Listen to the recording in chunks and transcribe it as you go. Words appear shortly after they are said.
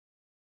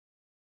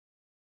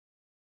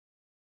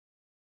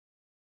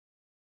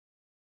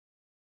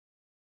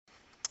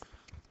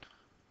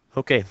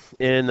Okay,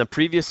 in the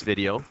previous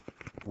video,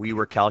 we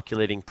were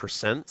calculating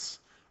percents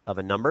of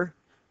a number,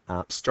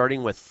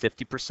 starting with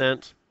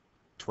 50%,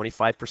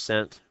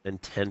 25%,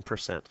 and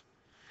 10%.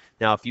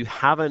 Now, if you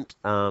haven't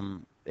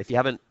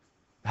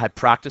had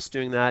practice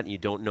doing that and you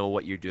don't know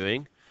what you're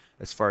doing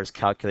as far as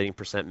calculating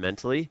percent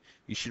mentally,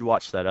 you should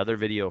watch that other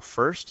video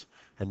first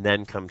and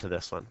then come to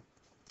this one.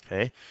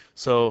 Okay,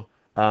 so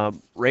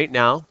right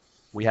now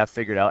we have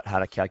figured out how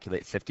to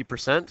calculate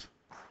 50%.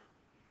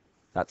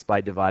 That's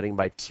by dividing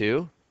by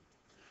 2.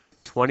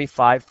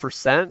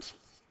 25%,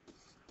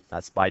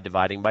 that's by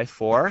dividing by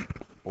 4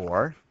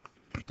 or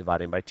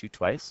dividing by 2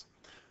 twice.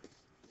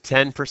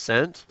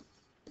 10%,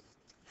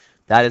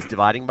 that is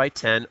dividing by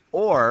 10,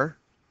 or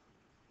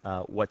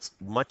what's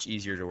much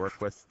easier to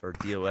work with or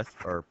deal with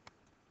or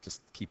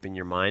just keep in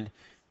your mind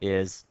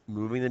is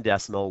moving the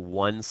decimal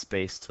one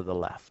space to the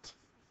left.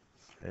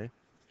 Okay.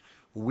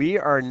 We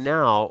are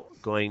now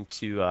going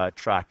to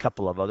try a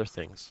couple of other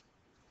things.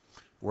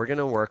 We're going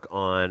to work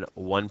on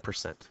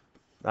 1%.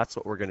 That's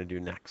what we're going to do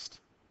next.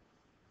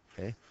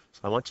 Okay,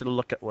 so I want you to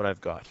look at what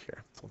I've got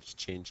here. I'll just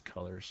change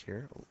colors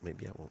here. Oh,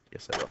 maybe I won't.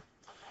 Yes, I will.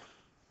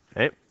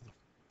 Okay.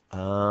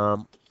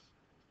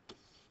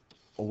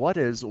 What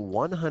is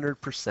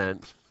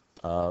 100%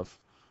 of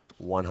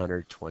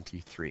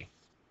 123?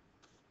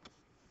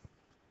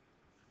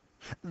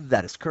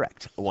 That is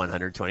correct.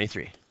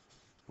 123. I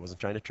wasn't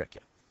trying to trick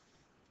you.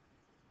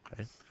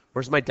 Okay.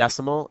 Where's my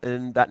decimal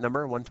in that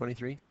number,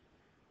 123?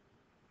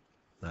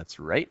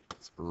 That's right.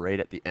 It's right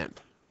at the end.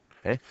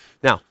 Okay.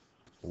 Now,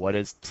 what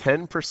is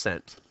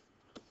 10%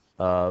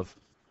 of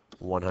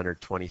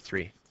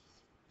 123?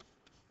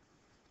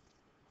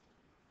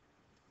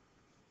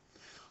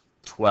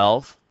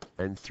 12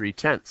 and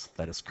 3/10.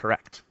 That is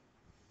correct.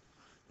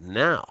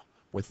 Now,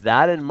 with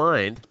that in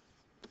mind,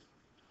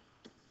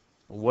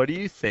 what do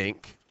you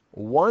think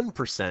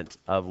 1%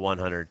 of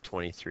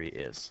 123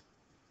 is?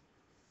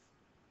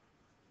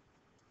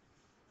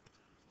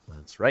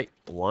 That's right,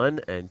 1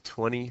 and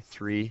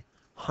 23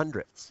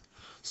 hundredths.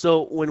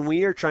 So when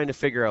we are trying to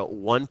figure out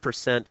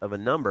 1% of a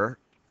number,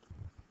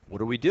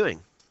 what are we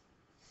doing?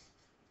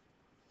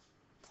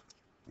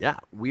 Yeah,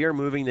 we are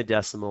moving the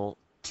decimal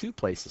 2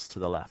 places to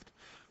the left.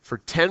 For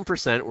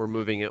 10%, we're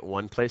moving it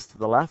 1 place to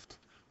the left.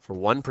 For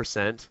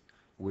 1%,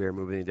 we're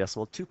moving the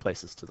decimal 2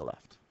 places to the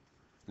left.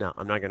 Now,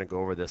 I'm not going to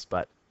go over this,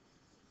 but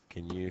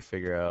can you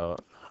figure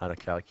out how to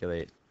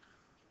calculate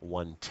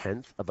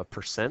 1/10 of a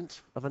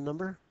percent of a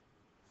number?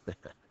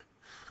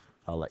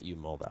 I'll let you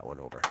mull that one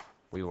over.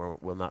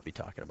 We'll not be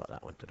talking about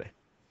that one today.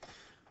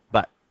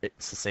 But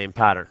it's the same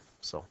pattern,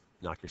 so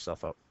knock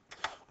yourself out.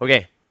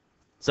 Okay,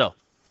 so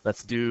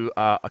let's do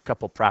a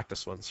couple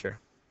practice ones here.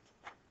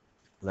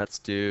 I'm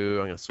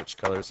going to switch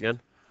colors again.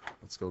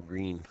 Let's go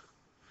green.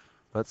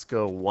 Let's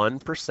go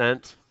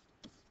 1%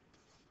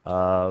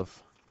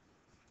 of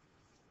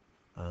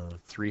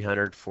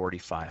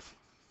 345.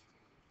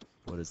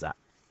 What is that?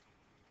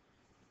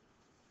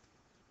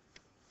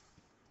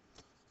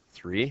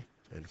 3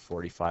 and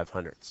 45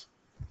 hundredths.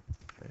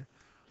 Okay.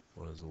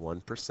 What is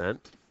 1%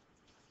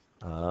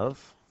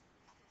 of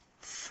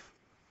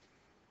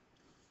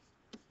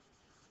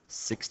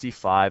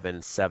 65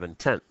 and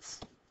 7/10?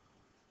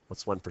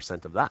 What's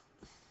 1% of that?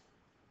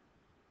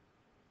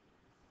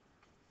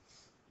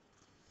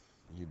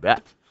 You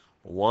bet.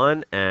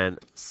 1 and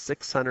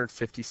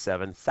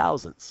 657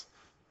 thousandths.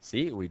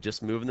 See, we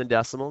just moving the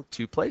decimal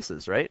 2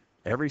 places, right?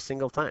 Every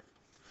single time.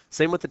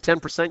 Same with the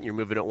 10%, you're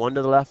moving it 1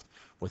 to the left.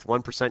 With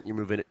 1%, you're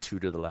moving it 2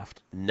 to the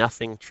left.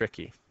 Nothing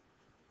tricky.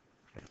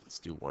 Okay, let's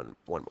do one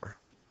more.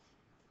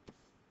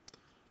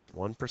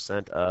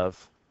 1%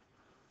 of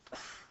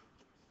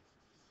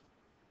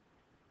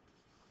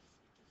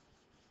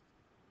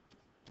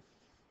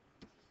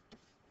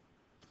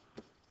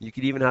you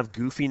could even have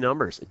goofy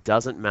numbers. It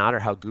doesn't matter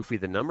how goofy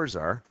the numbers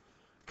are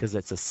because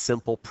it's a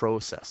simple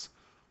process.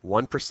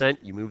 1%,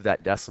 you move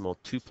that decimal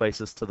 2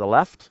 places to the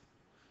left.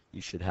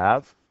 You should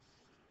have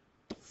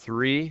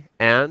 3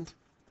 and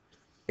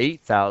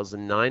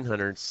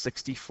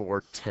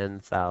 8,964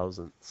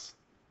 10,000ths.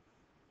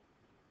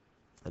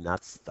 And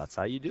that's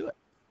how you do it.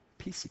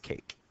 Piece of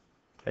cake.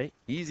 Okay,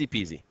 easy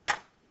peasy.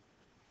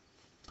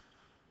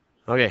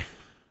 Okay,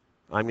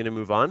 I'm going to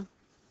move on.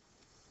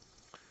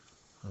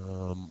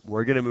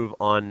 We're going to move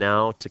on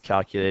now to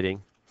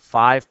calculating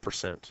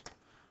 5%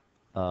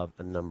 of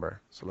a number.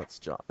 So let's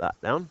jot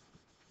that down.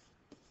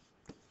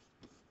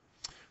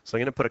 So I'm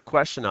going to put a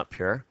question up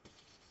here.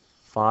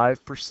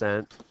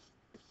 5%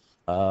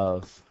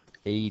 of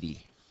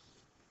 80.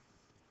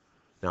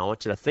 Now I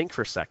want you to think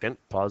for a second.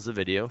 Pause the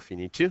video if you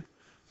need to.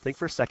 Think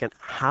for a second.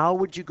 How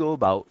would you go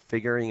about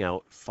figuring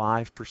out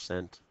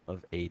 5%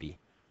 of 80?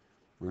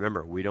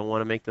 Remember, we don't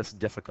want to make this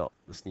difficult.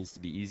 This needs to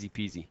be easy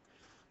peasy.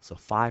 So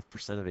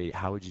 5% of 80,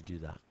 how would you do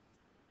that?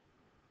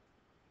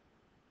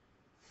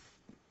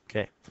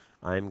 Okay,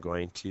 I'm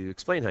going to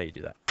explain how you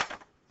do that.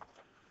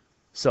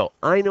 So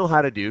I know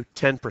how to do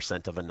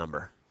 10% of a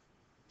number.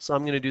 So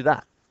I'm going to do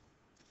that.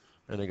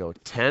 I'm going to go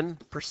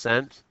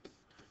 10%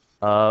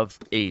 of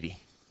 80.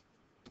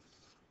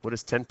 What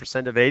is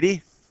 10% of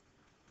 80?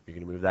 You're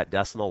going to move that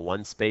decimal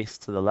one space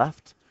to the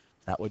left.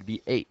 That would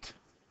be 8.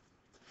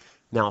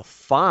 Now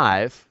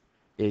 5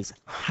 is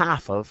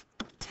half of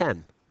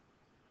 10.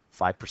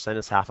 5%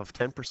 is half of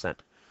 10%.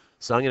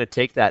 So I'm going to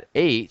take that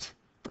 8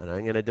 and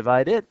I'm going to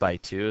divide it by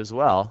 2 as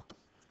well.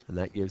 And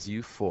that gives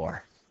you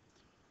 4.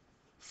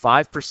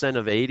 5%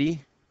 of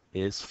 80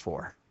 is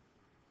 4.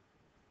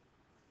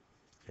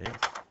 Okay,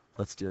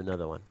 let's do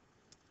another one.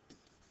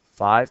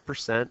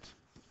 5%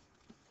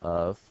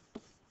 of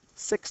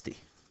 60.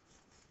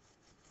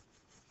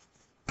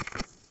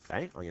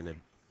 Okay, I'm going to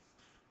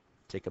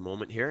take a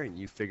moment here and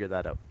you figure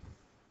that out.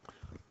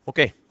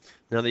 Okay,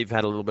 now that you've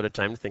had a little bit of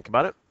time to think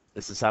about it,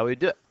 this is how we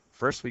do it.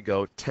 First we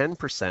go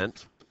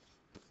 10%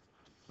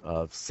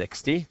 of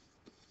 60,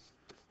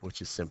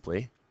 which is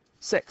simply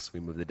 6. We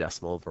move the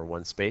decimal over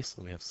one space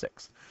and we have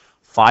 6.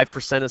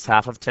 5% is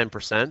half of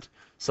 10%,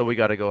 so we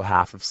got to go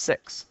half of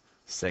 6.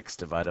 6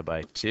 divided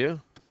by 2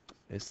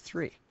 is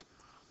 3.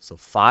 So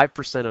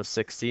 5% of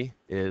 60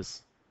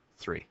 is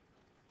 3.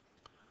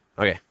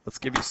 Okay, let's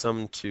give you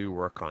some to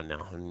work on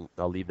now, and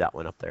I'll leave that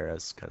one up there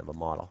as kind of a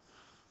model.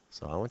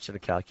 So I want you to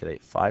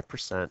calculate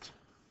 5%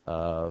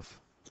 of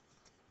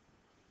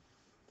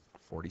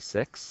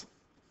 46,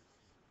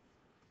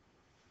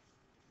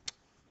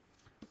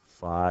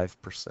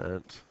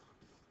 5%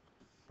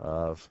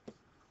 of,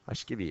 I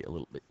should give you a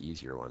little bit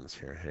easier ones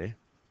here, hey?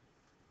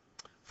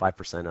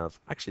 5% of,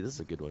 actually this is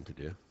a good one to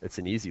do. It's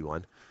an easy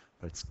one,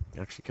 but it's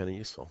actually kind of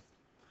useful.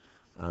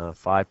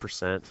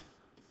 5%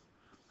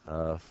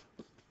 of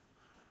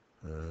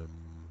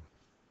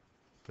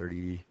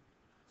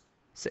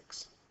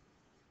 36.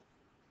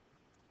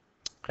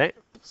 Okay,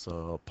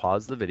 so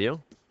pause the video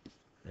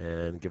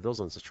and give those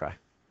ones a try.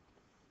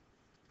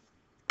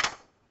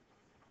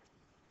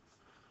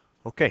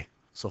 Okay,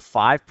 so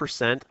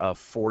 5% of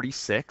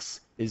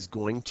 46 is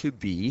going to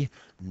be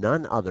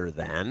none other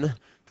than,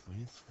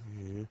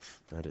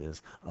 that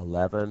is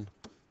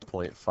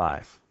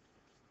 11.5.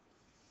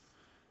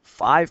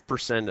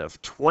 5%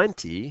 of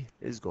 20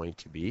 is going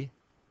to be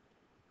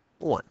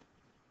 1.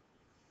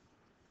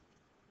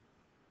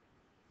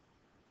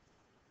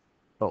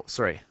 Oh,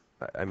 sorry,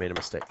 I made a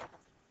mistake.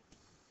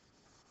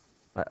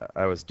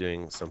 I was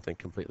doing something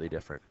completely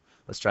different.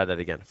 Let's try that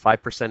again.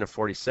 5% of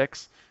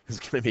 46 is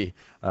going to be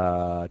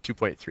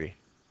 2.3.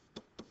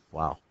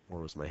 Wow,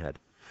 where was my head?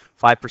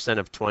 5%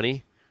 of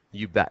 20,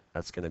 you bet,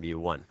 that's going to be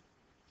 1.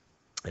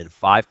 And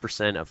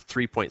 5% of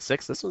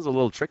 3.6, this one's a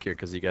little trickier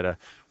because you got to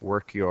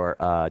work your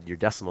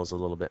decimals a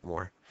little bit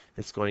more.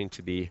 It's going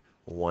to be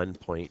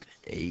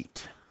 1.8.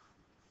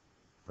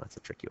 That's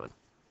a tricky one.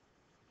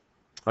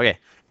 Okay,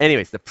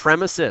 anyways, the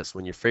premise is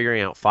when you're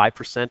figuring out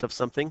 5% of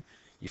something,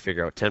 you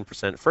figure out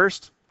 10%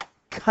 first,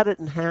 cut it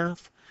in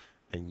half,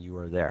 and you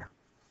are there.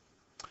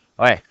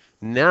 All right,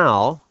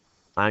 now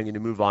I'm going to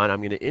move on.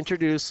 I'm going to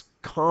introduce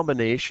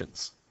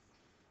combinations.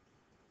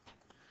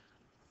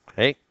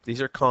 Okay,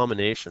 these are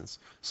combinations.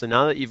 So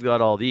now that you've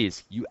got all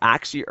these, you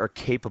actually are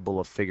capable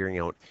of figuring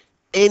out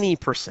any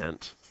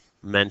percent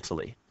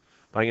mentally.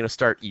 But I'm going to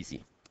start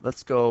easy.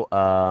 Let's go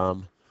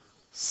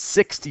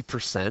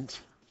 60%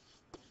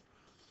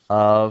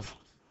 of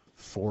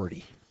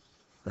 40.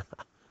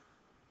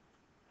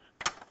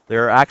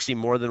 There are actually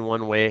more than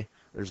one way.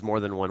 There's more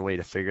than one way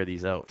to figure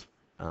these out.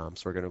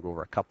 So we're going to go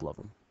over a couple of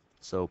them.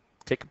 So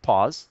take a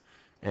pause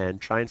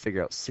and try and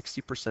figure out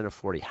 60% of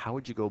 40. How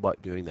would you go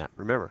about doing that?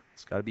 Remember,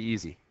 it's got to be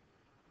easy.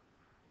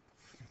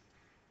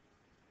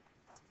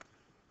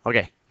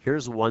 Okay,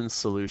 here's one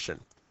solution.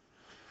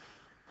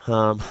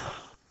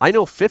 I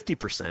know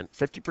 50%.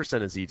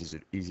 50% is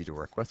easy to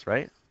work with,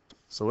 right?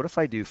 So what if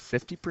I do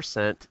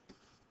 50%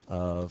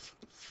 of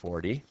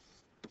 40?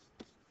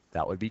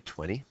 That would be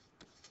 20.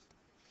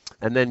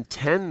 And then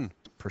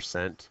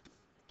 10%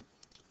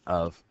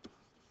 of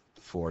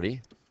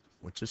 40,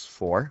 which is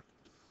 4.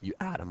 You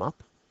add them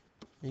up,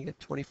 and you get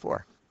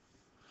 24.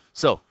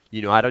 So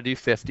you know how to do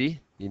 50,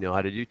 you know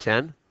how to do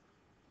 10,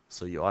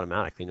 so you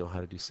automatically know how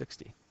to do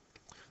 60.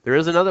 There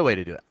is another way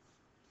to do it.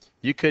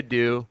 You could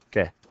do,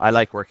 okay, I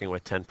like working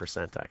with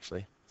 10%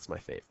 actually. It's my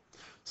fave.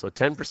 So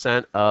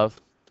 10% of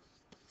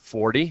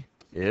 40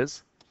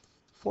 is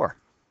 4.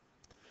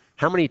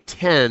 How many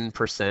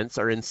 10%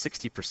 are in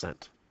 60%?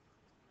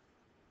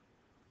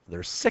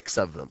 There's 6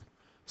 of them.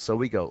 So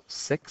we go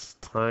 6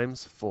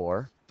 times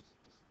 4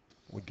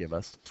 would give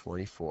us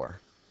 24.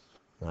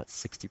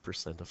 That's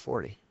 60% of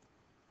 40.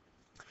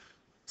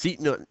 See,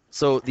 no,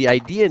 so the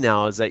idea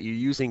now is that you're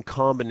using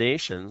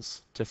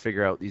combinations to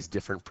figure out these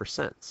different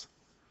percents.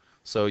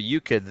 So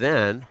you could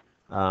then,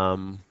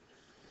 I'm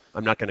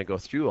not going to go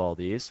through all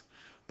these,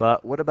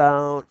 but what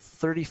about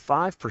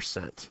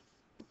 35%?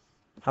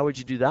 How would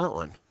you do that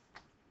one?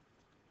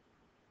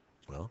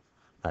 Well,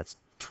 that's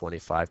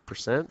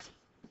 25%.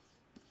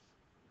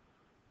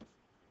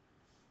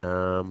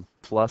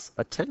 Plus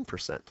a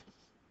 10%.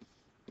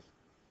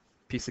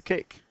 Piece of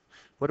cake.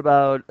 What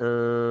about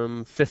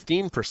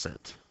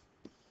 15%?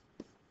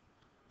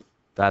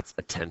 That's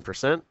a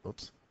 10%.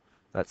 Oops.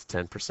 That's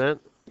 10%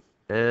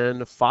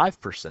 and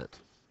 5%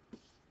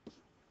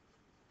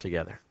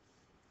 together.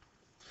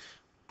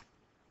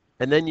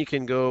 And then you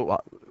can go,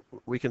 well,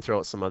 we can throw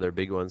out some other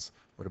big ones.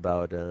 What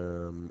about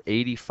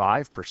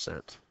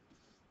 85%?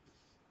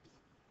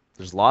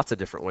 There's lots of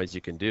different ways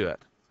you can do it.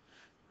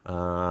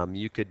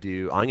 You could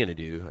do,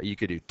 you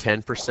could do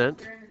 10%.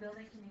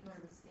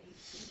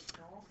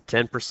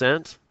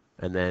 10%,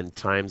 and then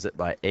times it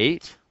by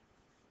 8,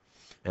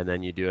 and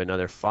then you do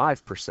another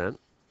 5%,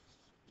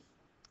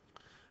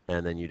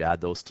 and then you'd add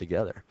those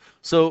together.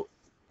 So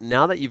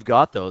now that you've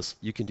got those,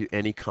 you can do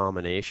any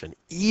combination.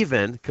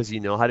 Even, because you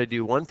know how to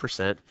do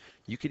 1%,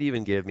 you could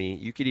even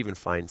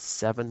find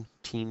 17%,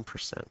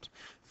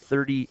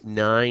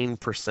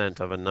 39%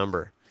 of a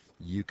number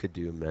you could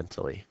do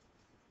mentally.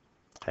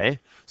 Okay?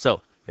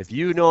 So if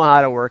you know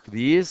how to work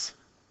these,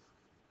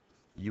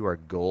 you are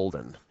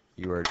golden.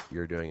 You're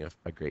doing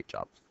a great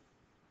job.